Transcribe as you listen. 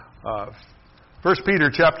1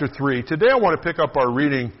 Peter chapter 3. Today I want to pick up our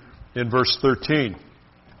reading in verse 13.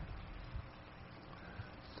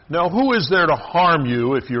 Now who is there to harm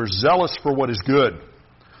you if you're zealous for what is good?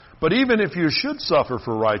 But even if you should suffer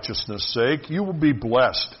for righteousness' sake, you will be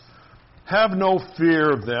blessed. Have no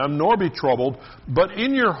fear of them, nor be troubled, but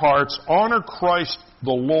in your hearts honor Christ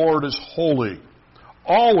the Lord as holy,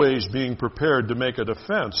 always being prepared to make a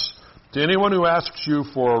defense to anyone who asks you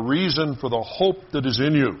for a reason for the hope that is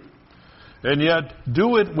in you. And yet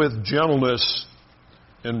do it with gentleness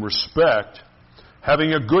and respect,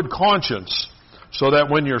 having a good conscience, so that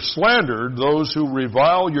when you're slandered, those who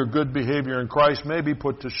revile your good behavior in Christ may be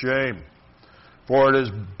put to shame. For it is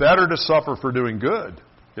better to suffer for doing good,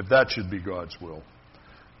 if that should be God's will,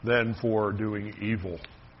 than for doing evil.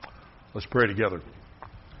 Let's pray together.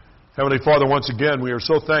 Heavenly Father, once again, we are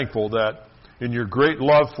so thankful that in your great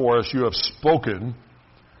love for us, you have spoken.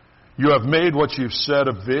 You have made what you've said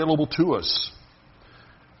available to us.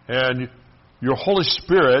 And your Holy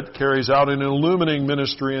Spirit carries out an illuminating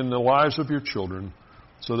ministry in the lives of your children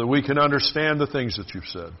so that we can understand the things that you've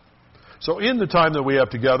said. So in the time that we have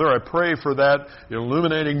together, I pray for that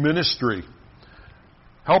illuminating ministry.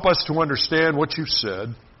 Help us to understand what you've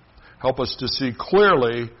said. Help us to see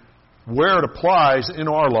clearly where it applies in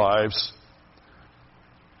our lives.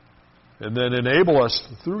 And then enable us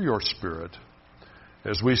through your Spirit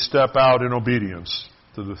as we step out in obedience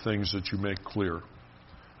to the things that you make clear.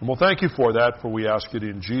 And we'll thank you for that, for we ask it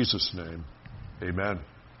in Jesus' name. Amen.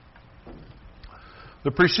 The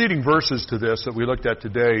preceding verses to this that we looked at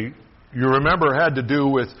today, you remember, had to do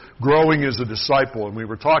with growing as a disciple. And we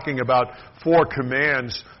were talking about 4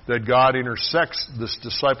 commands that God intersects this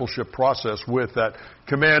discipleship process with. That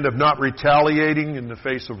command of not retaliating in the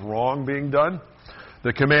face of wrong being done.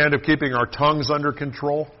 The command of keeping our tongues under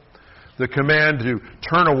control. The command to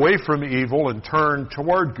turn away from evil and turn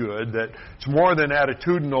toward good. That it's more than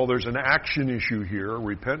attitudinal. There's an action issue here, a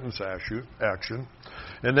repentance action.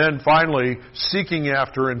 And then finally, seeking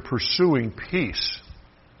after and pursuing peace.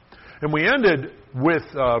 And we ended with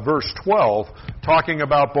verse 12, talking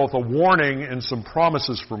about both a warning and some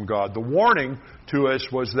promises from God. The warning to us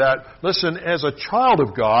was that, listen, as a child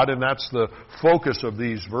of God, and that's the focus of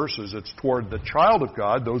these verses, it's toward the child of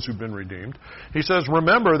God, those who've been redeemed. He says,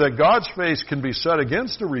 remember that God's face can be set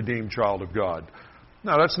against a redeemed child of God.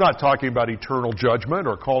 Now, that's not talking about eternal judgment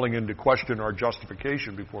or calling into question our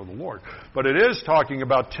justification before the Lord. But it is talking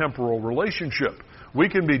about temporal relationship. We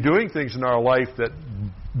can be doing things in our life that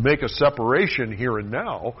make a separation here and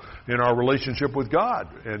now in our relationship with God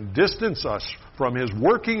and distance us from His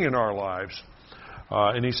working in our lives.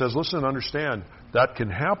 And He says, listen, understand, that can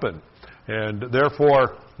happen. And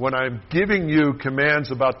therefore, when I'm giving you commands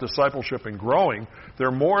about discipleship and growing,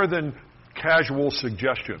 they're more than casual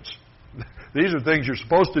suggestions. These are things you're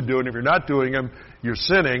supposed to do, and if you're not doing them, you're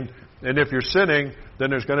sinning. And if you're sinning, then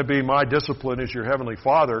there's going to be my discipline as your Heavenly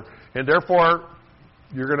Father. And therefore,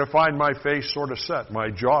 you're going to find my face sort of set, my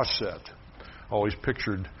jaw set. Always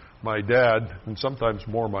pictured my dad, and sometimes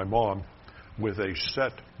more my mom, with a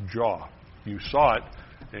set jaw. You saw it,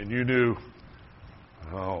 and you knew,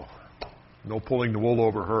 oh, no pulling the wool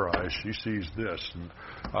over her eyes. She sees this.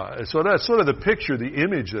 And so that's sort of the picture, the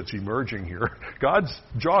image that's emerging here. God's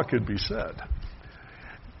jaw could be set.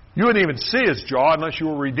 You wouldn't even see His jaw unless you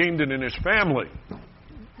were redeemed and in His family.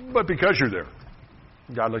 But because you're there,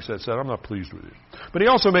 God looks at it and said, I'm not pleased with you. But He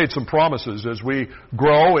also made some promises as we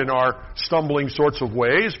grow in our stumbling sorts of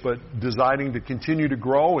ways, but designing to continue to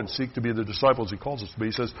grow and seek to be the disciples He calls us to be.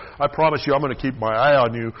 He says, I promise you I'm going to keep my eye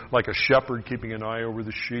on you like a shepherd keeping an eye over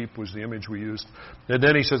the sheep was the image we used. And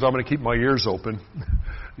then He says, I'm going to keep my ears open.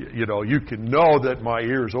 You can know that my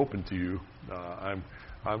ear is open to you.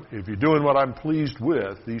 If you're doing what I'm pleased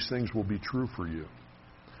with, these things will be true for you.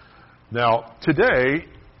 Now, today,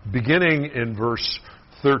 beginning in verse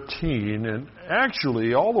 13, and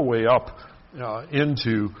actually all the way up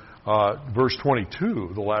into verse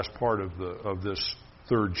 22, the last part of this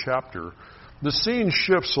third chapter, the scene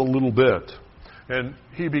shifts a little bit. And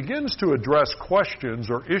he begins to address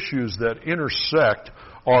questions or issues that intersect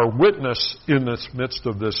our witness in the midst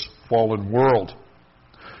of this fallen world.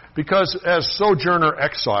 Because as sojourner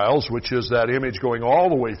exiles, which is that image going all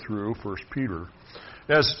the way through 1 Peter,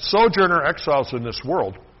 as sojourner exiles in this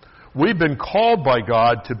world, we've been called by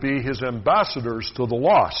God to be His ambassadors to the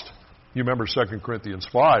lost. You remember 2 Corinthians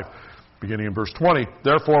 5, beginning in verse 20.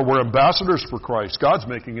 Therefore, we're ambassadors for Christ. God's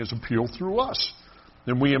making His appeal through us.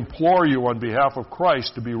 And we implore you on behalf of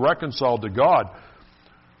Christ to be reconciled to God.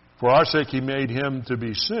 For our sake He made Him to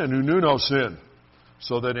be sin who knew no sin,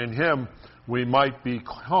 so that in Him we might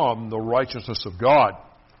become the righteousness of God.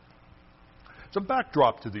 It's a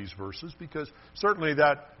backdrop to these verses because certainly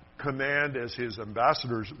that command as his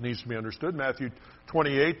ambassadors needs to be understood. Matthew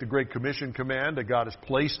 28, the Great Commission command that God has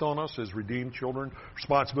placed on us as redeemed children,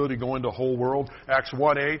 responsibility to go into the whole world. Acts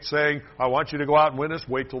 1:8 saying, I want you to go out and witness.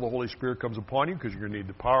 Wait till the Holy Spirit comes upon you because you're going to need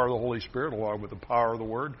the power of the Holy Spirit along with the power of the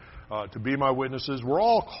Word to be my witnesses. We're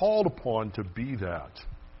all called upon to be that.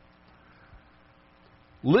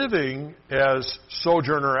 Living as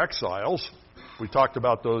sojourner exiles, we talked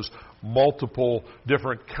about those multiple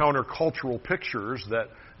different countercultural pictures that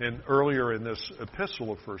earlier in this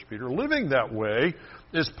epistle of 1 Peter. Living that way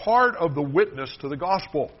is part of the witness to the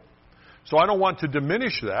gospel. So I don't want to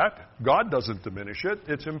diminish that. God doesn't diminish it.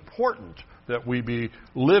 It's important that we be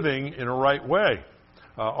living in a right way.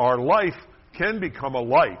 Our life can become a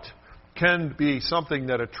light, can be something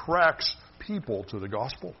that attracts people to the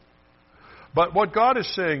gospel. But what God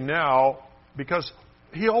is saying now, because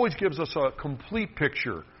He always gives us a complete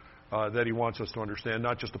picture that He wants us to understand,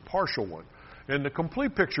 not just a partial one. And the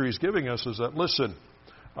complete picture He's giving us is that, listen,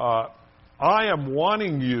 I am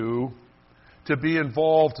wanting you to be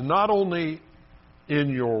involved not only in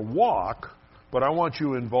your walk, but I want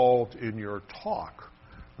you involved in your talk.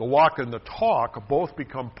 The walk and the talk both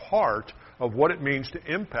become part of what it means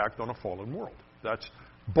to impact on a fallen world.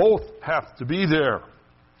 Both have to be there.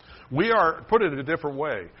 We are, put it a different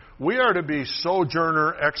way, we are to be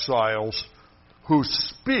sojourner exiles who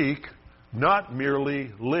speak, not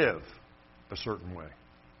merely live a certain way.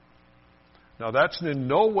 Now that's in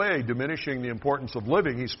no way diminishing the importance of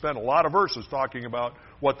living. He spent a lot of verses talking about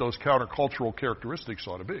what those countercultural characteristics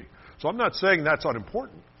ought to be. So I'm not saying that's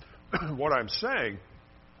unimportant. What I'm saying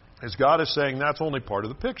is God is saying that's only part of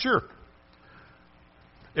the picture.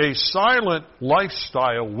 A silent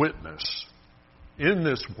lifestyle witness in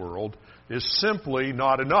this world is simply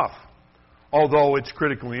not enough, although it's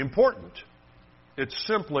critically important. It's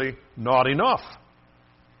simply not enough.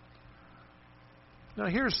 Now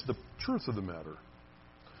here's the truth of the matter.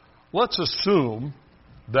 Let's assume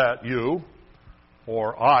that you,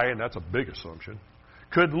 or I, and that's a big assumption,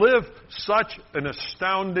 could live such an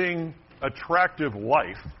astounding, attractive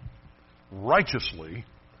life righteously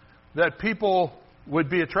that people would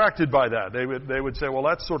be attracted by that. They would say, well,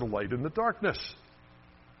 that's sort of light in the darkness.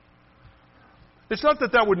 It's not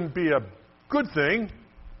that that wouldn't be a good thing,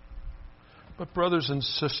 but brothers and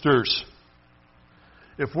sisters,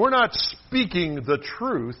 if we're not speaking the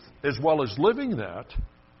truth as well as living that,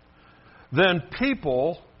 then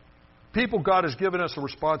people God has given us a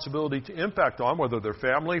responsibility to impact on, whether they're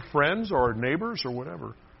family, friends, or neighbors, or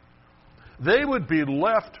whatever, they would be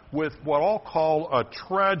left with what I'll call a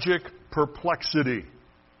tragic perplexity.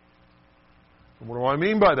 What do I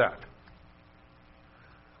mean by that?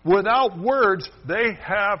 Without words, they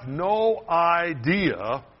have no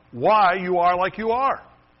idea why you are like you are.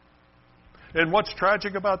 And what's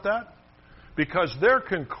tragic about that? Because their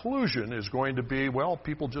conclusion is going to be, well,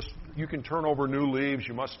 people just, you can turn over new leaves.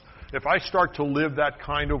 If I start to live that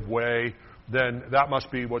kind of way, then that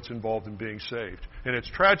must be what's involved in being saved. And it's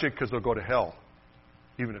tragic because they'll go to hell,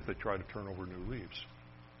 even if they try to turn over new leaves.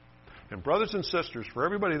 And brothers and sisters, for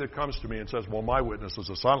everybody that comes to me and says, well, my witness is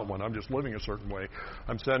a silent one, I'm just living a certain way,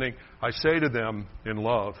 I say to them in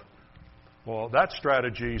love, well, that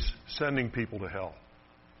strategy's sending people to hell.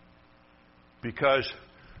 Because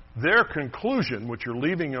their conclusion, which you're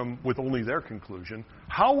leaving them with only their conclusion,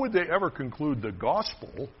 how would they ever conclude the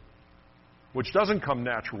gospel, which doesn't come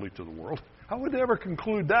naturally to the world? How would they ever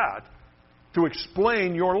conclude that to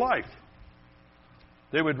explain your life?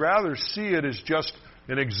 They would rather see it as just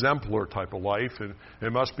an exemplar type of life, and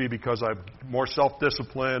it must be because I'm more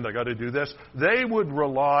self-disciplined, I got to do this. They would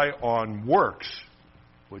rely on works,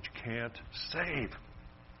 which can't save.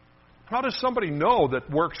 How does somebody know that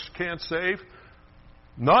works can't save?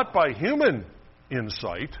 Not by human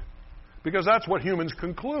insight, because that's what humans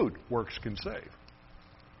conclude works can save.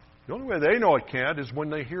 The only way they know it can't is when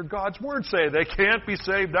they hear God's word say they can't be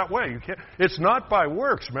saved that way. It's not by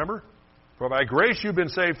works, remember? For by grace you've been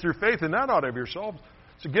saved through faith, and that not of yourselves.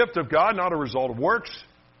 It's a gift of God, not a result of works,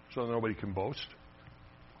 so nobody can boast.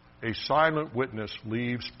 A silent witness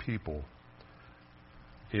leaves people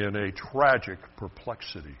in a tragic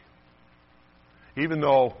perplexity. Even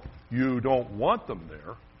though you don't want them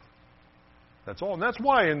there, that's all. And that's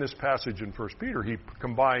why in this passage in 1 Peter he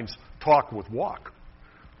combines talk with walk.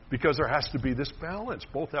 Because there has to be this balance.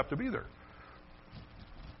 Both have to be there.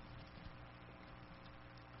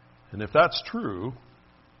 And if that's true,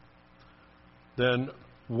 then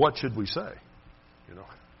what should we say?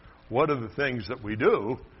 What are the things that we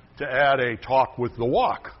do to add a talk with the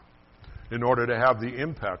walk in order to have the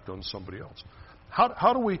impact on somebody else?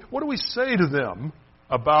 What do we say to them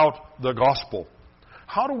about the gospel.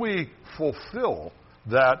 How do we fulfill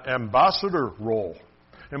that ambassador role?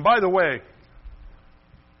 And by the way,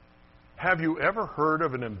 have you ever heard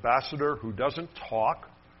of an ambassador who doesn't talk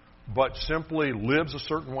but simply lives a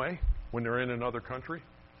certain way when they're in another country?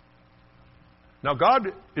 Now,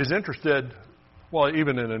 God is interested, well,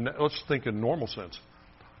 even let's think in normal sense.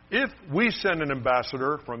 If we send an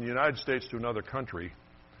ambassador from the United States to another country,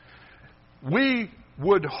 we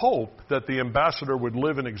would hope that the ambassador would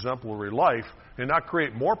live an exemplary life and not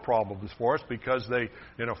create more problems for us because they,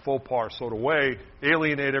 in a faux pas sort of way,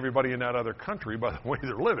 alienate everybody in that other country by the way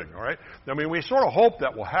they're living, all right? I mean, we sort of hope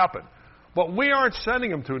that will happen. But we aren't sending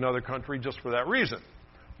them to another country just for that reason.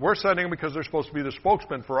 We're sending them because they're supposed to be the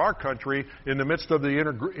spokesman for our country in the midst of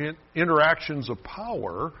the interactions of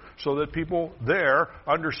power so that people there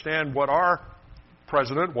understand what our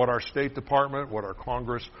president, what our State Department, what our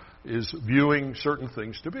Congress is viewing certain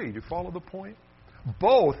things to be. Do you follow the point?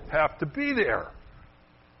 Both have to be there.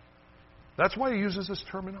 That's why he uses this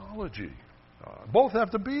terminology. Both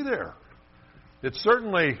have to be there. It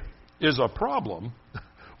certainly is a problem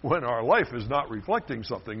when our life is not reflecting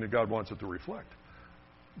something that God wants it to reflect.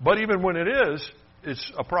 But even when it is,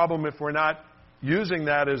 it's a problem if we're not using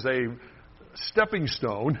that as a stepping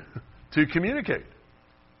stone to communicate.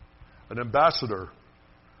 An ambassador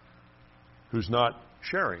who's not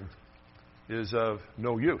sharing is of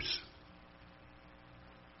no use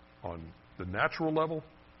on the natural level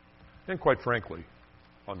and, quite frankly,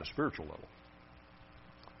 on the spiritual level.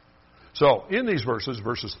 So, in these verses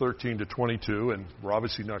 13 to 22, and we're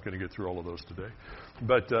obviously not going to get through all of those today,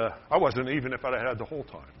 but I wasn't even if I had the whole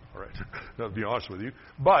time, all right, to be honest with you.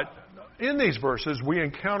 But in these verses, we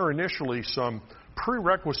encounter initially some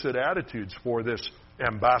prerequisite attitudes for this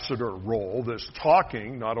ambassador role, this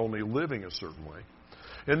talking, not only living a certain way.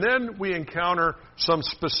 And then we encounter some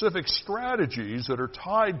specific strategies that are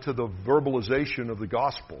tied to the verbalization of the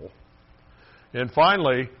gospel. And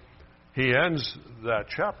finally, he ends that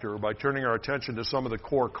chapter by turning our attention to some of the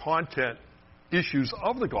core content issues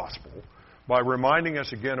of the gospel by reminding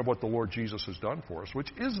us again of what the Lord Jesus has done for us,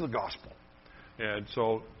 which is the gospel. And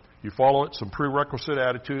so you follow it, some prerequisite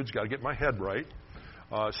attitudes, got to get my head right.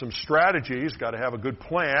 Some strategies, got to have a good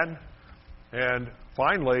plan. And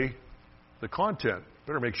finally, the content.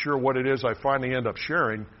 Better make sure what it is I finally end up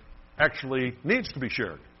sharing actually needs to be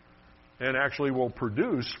shared and actually will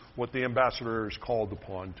produce what the ambassador is called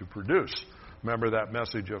upon to produce. Remember that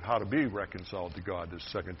message of how to be reconciled to God, as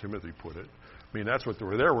 2 Timothy put it. I mean, that's what they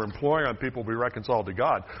were there. We're imploring on people to be reconciled to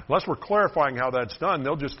God. Unless we're clarifying how that's done,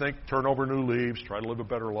 they'll just think, turn over new leaves, try to live a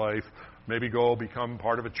better life, maybe go become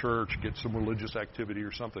part of a church, get some religious activity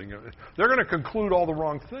or something. They're going to conclude all the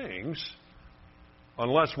wrong things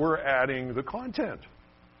unless we're adding the content.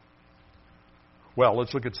 Well,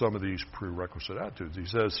 let's look at some of these prerequisite attitudes. He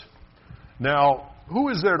says, now, who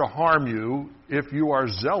is there to harm you if you are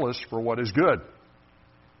zealous for what is good?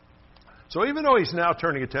 So even though he's now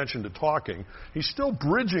turning attention to talking, he's still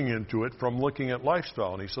bridging into it from looking at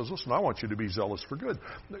lifestyle. And he says, listen, I want you to be zealous for good.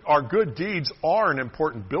 Our good deeds are an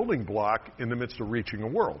important building block in the midst of reaching a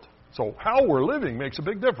world. So how we're living makes a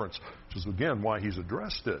big difference, which is, again, why he's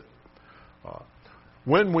addressed it.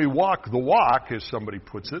 When we walk the walk, as somebody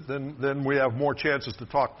puts it, then we have more chances to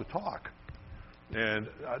talk the talk. And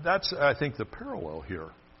that's, I think, the parallel here.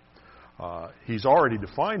 He's already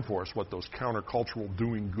defined for us what those countercultural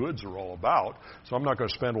doing goods are all about. So I'm not going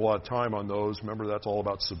to spend a lot of time on those. Remember, that's all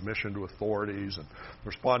about submission to authorities and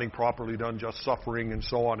responding properly to unjust suffering and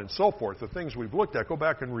so on and so forth. The things we've looked at, go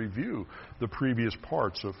back and review the previous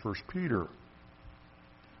parts of 1 Peter.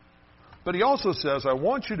 But he also says, I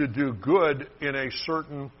want you to do good in a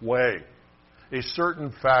certain way, a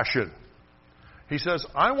certain fashion. He says,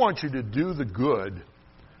 I want you to do the good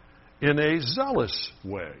in a zealous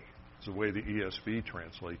way. It's the way the ESV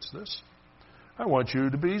translates this. I want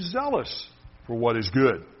you to be zealous for what is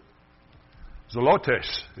good.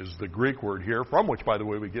 Zelotes is the Greek word here, from which, by the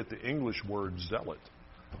way, we get the English word zealot.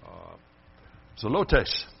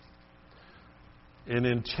 Zelotes. In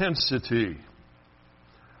intensity.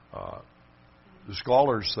 The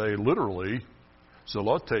scholars say literally,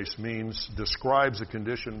 zelotes describes a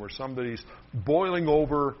condition where somebody's boiling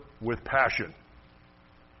over with passion.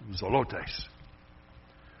 Zelotes.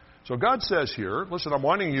 So God says here, listen, I'm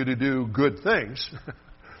wanting you to do good things.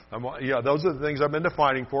 Those are the things I've been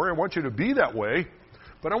defining for you. I want you to be that way,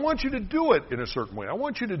 but I want you to do it in a certain way. I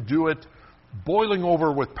want you to do it boiling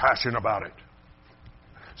over with passion about it.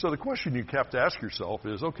 So the question you have to ask yourself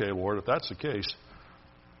is, okay, Lord, if that's the case,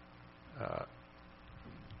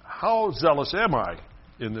 how zealous am I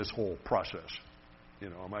in this whole process?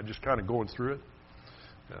 Am I just kind of going through it?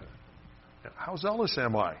 How zealous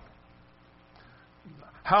am I?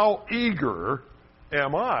 How eager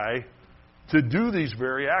am I to do these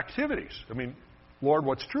very activities? I mean, Lord,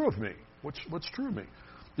 what's true of me? What's true of me?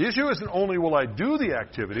 The issue isn't only will I do the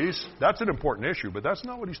activities. That's an important issue, but that's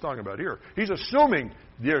not what he's talking about here. He's assuming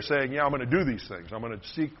they're saying, yeah, I'm going to do these things. I'm going to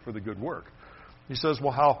seek for the good work. He says,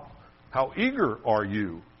 well, how eager are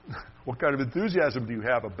you? What kind of enthusiasm do you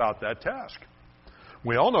have about that task?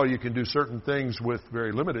 We all know you can do certain things with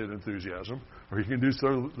very limited enthusiasm, or you can do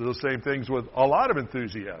those same things with a lot of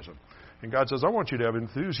enthusiasm. And God says, I want you to have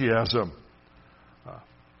enthusiasm.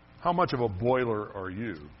 How much of a boiler are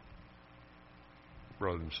you,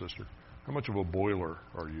 brother and sister? How much of a boiler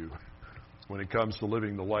are you when it comes to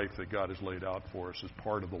living the life that God has laid out for us as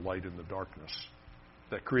part of the light in the darkness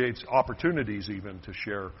that creates opportunities even to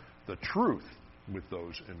share the truth with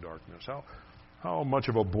those in darkness? How much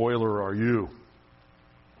of a boiler are you?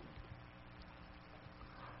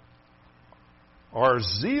 Our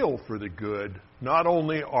zeal for the good, not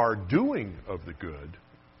only our doing of the good,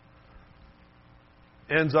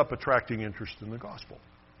 ends up attracting interest in the gospel.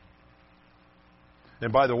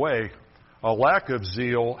 And by the way, a lack of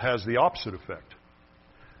zeal has the opposite effect.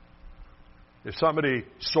 If somebody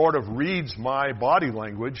sort of reads my body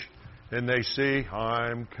language and they see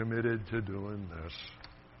I'm committed to doing this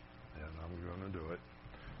and I'm going to do it,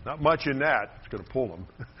 not much in that is going to pull them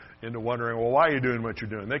into wondering, well, why are you doing what you're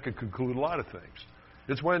doing? They could conclude a lot of things.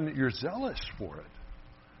 It's when you're zealous for it.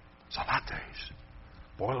 Salates,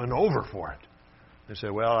 boiling over for it. They say,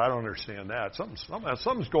 well, I don't understand that.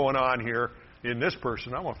 Something's going on here in this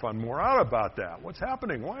person. I want to find more out about that. What's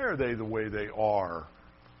happening? Why are they the way they are?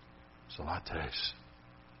 Salates.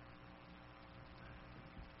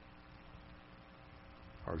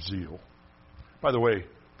 Our zeal. By the way,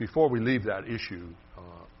 before we leave that issue,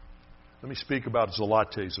 let me speak about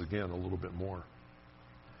zelates again a little bit more.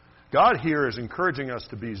 God here is encouraging us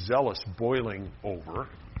to be zealous, boiling over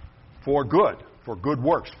for good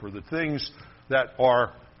works, for the things that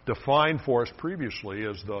are defined for us previously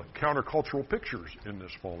as the countercultural pictures in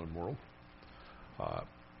this fallen world.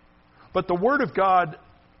 But the Word of God,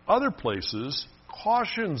 other places,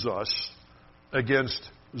 cautions us against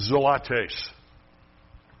zelates.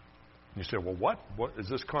 You say, well, what? Is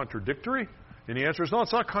this contradictory? And the answer is no,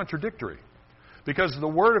 it's not contradictory. Because the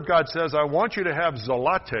Word of God says, I want you to have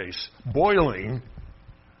zelates, boiling,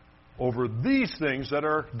 over these things that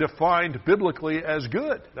are defined biblically as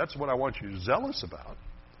good. That's what I want you zealous about.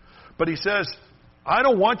 But he says, I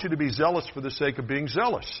don't want you to be zealous for the sake of being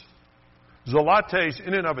zealous. Zelates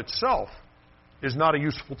in and of itself is not a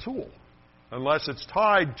useful tool unless it's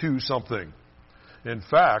tied to something. In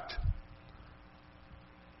fact,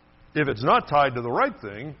 if it's not tied to the right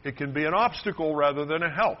thing, it can be an obstacle rather than a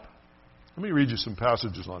help. Let me read you some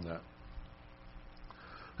passages on that.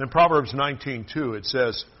 In Proverbs 19:2, it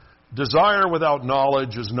says, desire without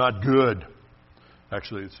knowledge is not good.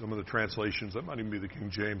 Actually, some of the translations, that might even be the King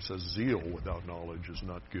James, says zeal without knowledge is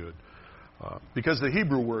not good. Because the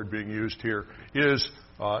Hebrew word being used here is,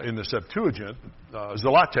 in the Septuagint,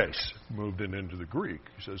 zelates, moved into the Greek.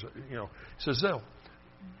 He says,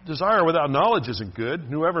 desire without knowledge isn't good.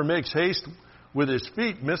 Whoever makes haste with his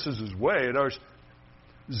feet misses his way. In other words,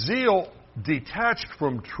 zeal detached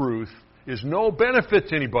from truth is no benefit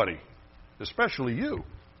to anybody, especially you.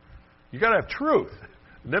 You got to have truth,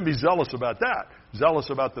 and then be zealous about that. Zealous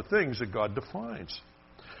about the things that God defines.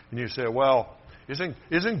 And you say, well,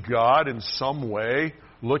 isn't God in some way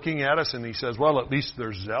looking at us and he says, well, at least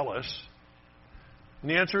they're zealous?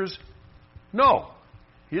 And the answer is no.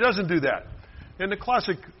 He doesn't do that. And the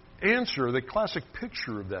classic answer, the classic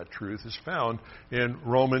picture of that truth is found in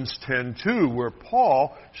Romans 10:2, where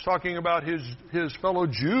Paul is talking about his fellow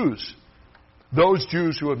Jews, those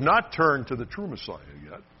Jews who have not turned to the true Messiah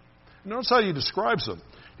yet. And notice how he describes them.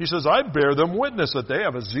 He says, I bear them witness that they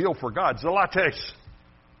have a zeal for God. Zelates.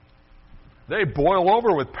 They boil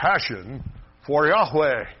over with passion for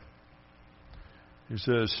Yahweh. He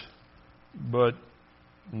says, but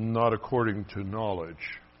not according to knowledge.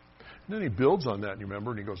 And then he builds on that, you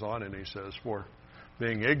remember, and he goes on and he says, for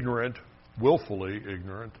being ignorant, willfully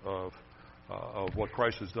ignorant of what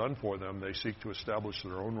Christ has done for them, they seek to establish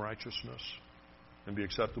their own righteousness and be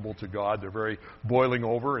acceptable to God. They're very boiling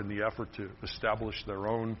over in the effort to establish their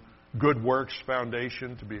own good works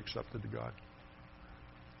foundation to be accepted to God.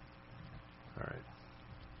 All right.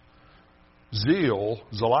 Zeal,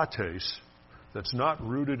 zelates, that's not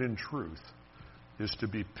rooted in truth, is to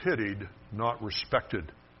be pitied, not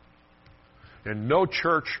respected. And no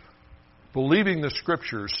church believing the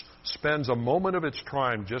Scriptures spends a moment of its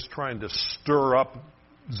time just trying to stir up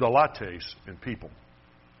zelates in people.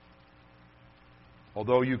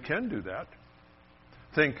 Although you can do that.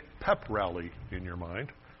 Think pep rally in your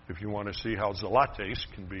mind if you want to see how zelotes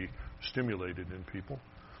can be stimulated in people.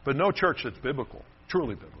 But no church that's biblical,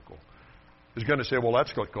 truly biblical, is going to say, well,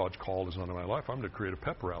 that's what God's called is onto my life. I'm going to create a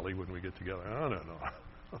pep rally when we get together. No.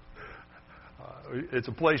 It's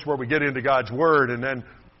a place where we get into God's Word and then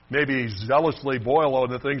maybe zealously boil on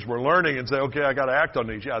the things we're learning and say, okay, I got to act on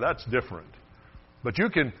these. Yeah, that's different. But you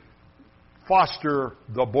can foster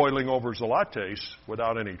the boiling over zelotes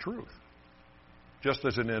without any truth, just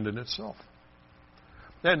as an end in itself.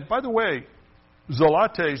 And by the way,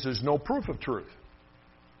 zelotes is no proof of truth.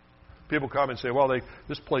 People come and say, well,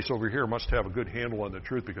 this place over here must have a good handle on the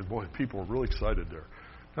truth because, boy, people are really excited there.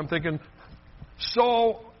 I'm thinking,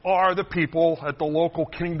 so are the people at the local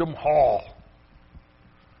Kingdom Hall.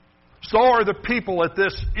 So are the people at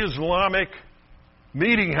this Islamic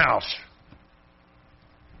meeting house.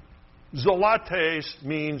 Zelotes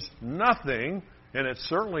means nothing, and it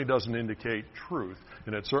certainly doesn't indicate truth,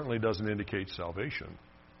 and it certainly doesn't indicate salvation,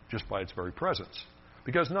 just by its very presence.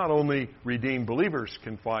 Because not only redeemed believers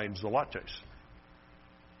can find zelotes,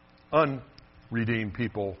 unredeemed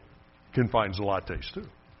people can find zelotes too.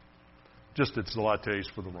 Just it's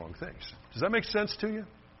zelotes for the wrong things. Does that make sense to you?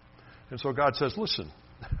 And so God says, listen,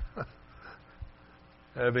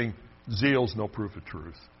 having zeal's no proof of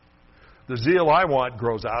truth. The zeal I want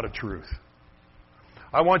grows out of truth.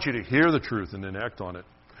 I want you to hear the truth and then act on it.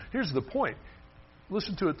 Here's the point.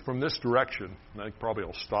 Listen to it from this direction. I think probably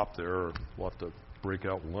I'll stop there, or we'll have to break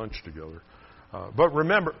out lunch together. But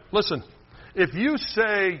remember, listen, if you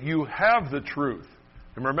say you have the truth,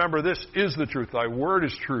 and remember this is the truth, thy word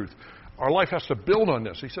is truth, our life has to build on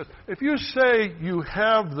this. He says, if you say you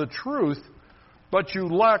have the truth, but you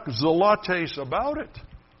lack zelotes about it,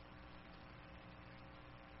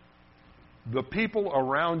 the people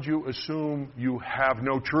around you assume you have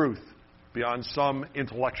no truth beyond some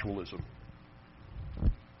intellectualism.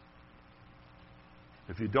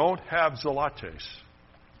 If you don't have zelotes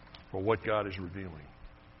for what God is revealing,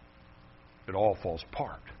 it all falls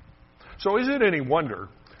apart. So is it any wonder,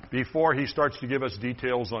 before he starts to give us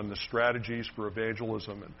details on the strategies for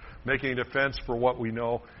evangelism and making a defense for what we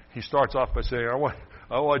know, he starts off by saying,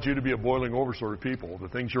 I want you to be a boiling over sort of people. The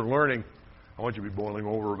things you're learning, I want you to be boiling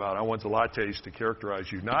over about. I want zelotes to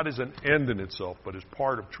characterize you, not as an end in itself, but as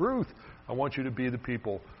part of truth. I want you to be the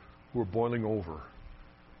people who are boiling over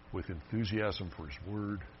with enthusiasm for his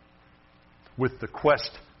word, with the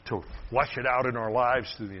quest to flesh it out in our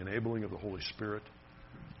lives through the enabling of the Holy Spirit.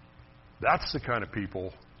 That's the kind of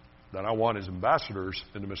people that I want as ambassadors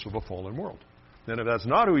in the midst of a fallen world. And if that's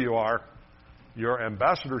not who you are, your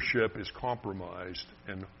ambassadorship is compromised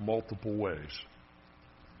in multiple ways.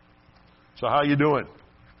 So how are you doing?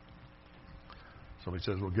 Somebody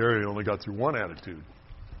says, well, Gary, I only got through one attitude.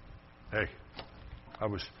 Hey, I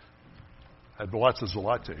had lots of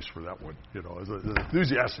zelotes for that one. I was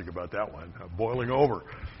enthusiastic about that one, boiling over.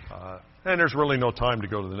 And there's really no time to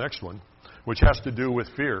go to the next one, which has to do with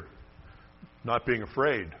fear, not being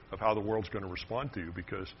afraid of how the world's going to respond to you.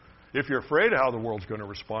 Because if you're afraid of how the world's going to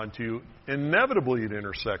respond to you, inevitably it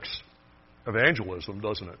intersects evangelism,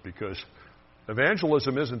 doesn't it? Because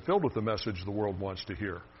evangelism isn't filled with the message the world wants to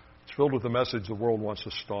hear. It's filled with the message the world wants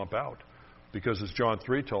to stomp out. Because as John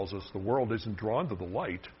 3 tells us, the world isn't drawn to the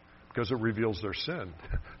light because it reveals their sin.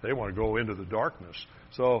 They want to go into the darkness.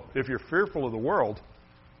 So if you're fearful of the world,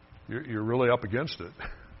 you're really up against it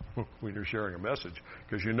when you're sharing a message.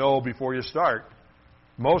 Because you know before you start,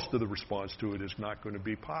 most of the response to it is not going to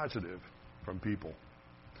be positive from people.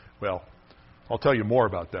 Well, I'll tell you more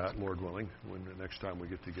about that, Lord willing, when the next time we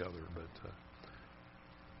get together. But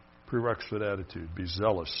prerequisite attitude, be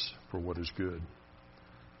zealous for what is good.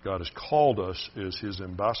 God has called us as his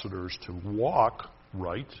ambassadors to walk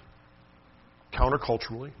right,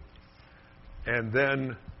 counterculturally, and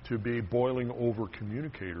then to be boiling over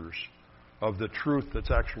communicators of the truth that's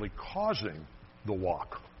actually causing the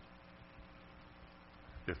walk.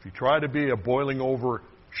 If you try to be a boiling over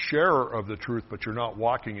sharer of the truth, but you're not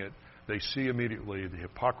walking it, they see immediately the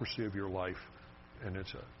hypocrisy of your life, and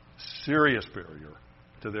it's a serious barrier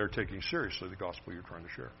to their taking seriously the gospel you're trying to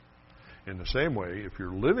share. In the same way, if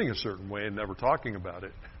you're living a certain way and never talking about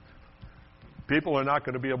it, people are not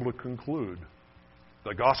going to be able to conclude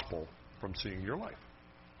the gospel from seeing your life.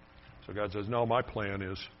 So God says, no, my plan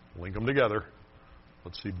is link them together.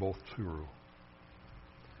 Let's see both through.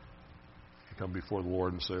 You come before the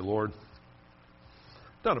Lord and say, Lord,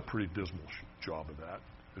 I've done a pretty dismal job of that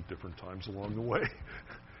at different times along the way.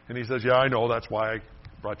 And he says, yeah, I know. That's why I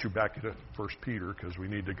brought you back into 1 Peter, because we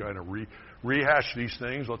need to kind of rehash these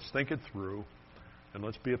things. Let's think it through. And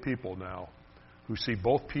let's be a people now who see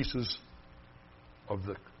both pieces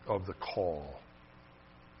of the call.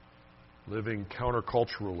 Living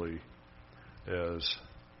counterculturally as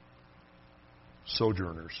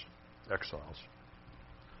sojourners, exiles.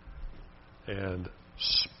 And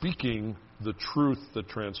speaking the truth that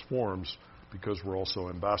transforms, because we're also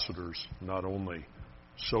ambassadors, not only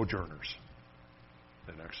sojourners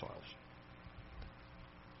and exiles.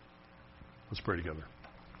 Let's pray together.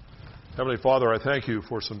 Heavenly Father, I thank you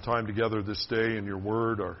for some time together this day in your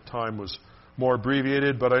word. Our time was more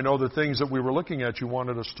abbreviated, but I know the things that we were looking at you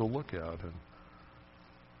wanted us to look at. And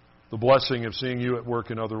the blessing of seeing you at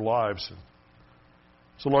work in other lives. And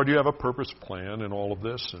so, Lord, you have a purpose plan in all of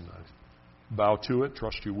this, and I bow to it,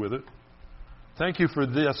 trust you with it. Thank you for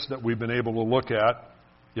this that we've been able to look at.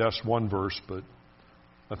 Yes, one verse, but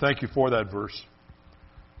I thank you for that verse.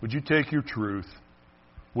 Would you take your truth,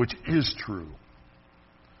 which is true,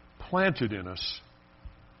 plant it in us,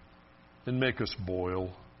 and make us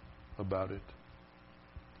boil about it.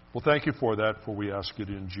 Well, thank you for that, for we ask it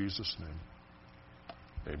in Jesus'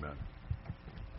 name. Amen.